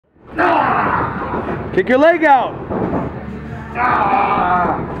Kick your leg out.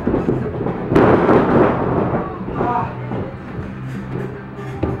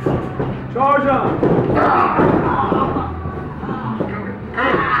 Charge him.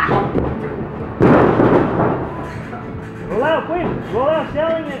 Roll out, quick. Roll out,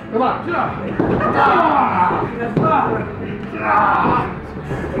 selling it. Come on.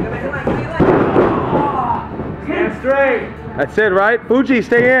 Stand straight. That's it, right? Fuji,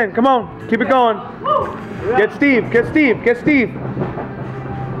 stay in. Come on. Keep it going. Get Steve. Get Steve. Get Steve. Come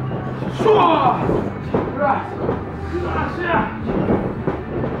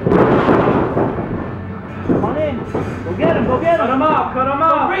on in. Go get him. Go get him. Cut him off. Cut him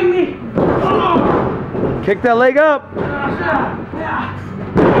off. Bring me. Kick that leg up.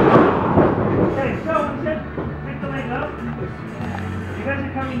 Okay, so we said pick the leg up. You guys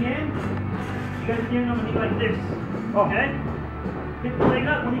are coming in. You guys are giving him a knee like this. Okay? Pick the leg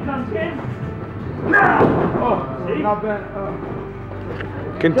up when he comes in. Oh, see? not bad.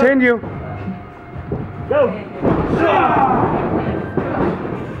 Continue. Go.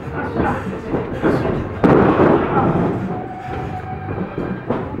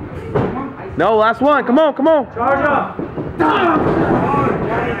 No, last one. Come on, come on. Charge up.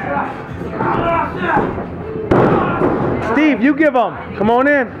 Steve, you give him. Come on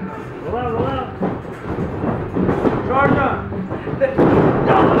in. Roll out, roll out. Charge up.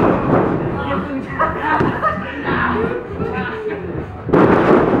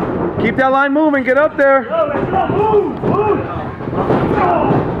 Keep that line moving. Get up there. Go, let's go. Move, move.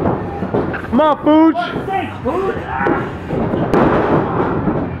 Come on, Fuge.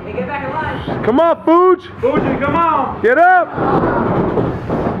 Hey, get back in line. Come on, Fuge. Fuji, come on. Get up.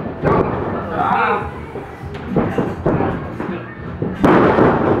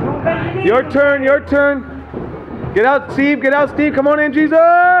 Your turn, your turn. Get out, Steve. Get out, Steve. Come on in, Jesus.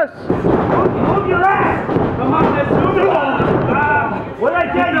 Move your leg. Come on, let's move it. What did I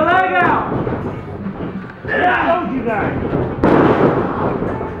tell Get you? the leg out. I told you guys.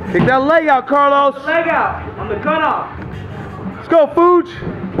 Kick that leg out, Carlos. Leg out on the cutoff. Let's go, Fuge.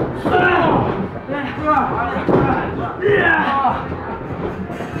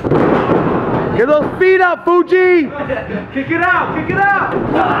 Get those feet up, Fuji. Kick it out. Kick it out.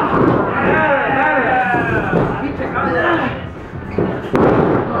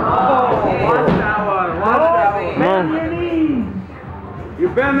 Watch that one. Watch that one. Come on. You're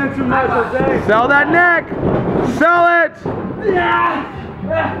bending too much, Jose. Sell that neck. Sell it.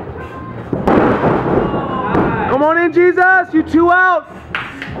 Come on in, Jesus. You two out.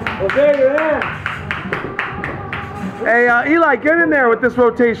 Jose, you're in. Hey, Eli, get in there with this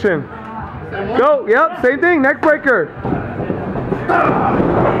rotation. Go. Yep, same thing. Neck breaker.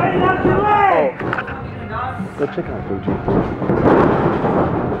 Go check out Fuji.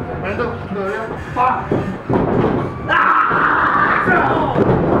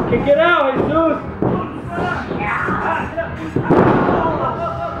 Kick it out, Jesus.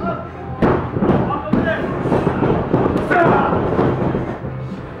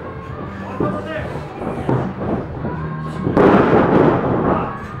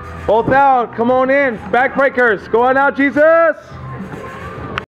 Both out. Come on in. Back breakers. Go on out, Jesus.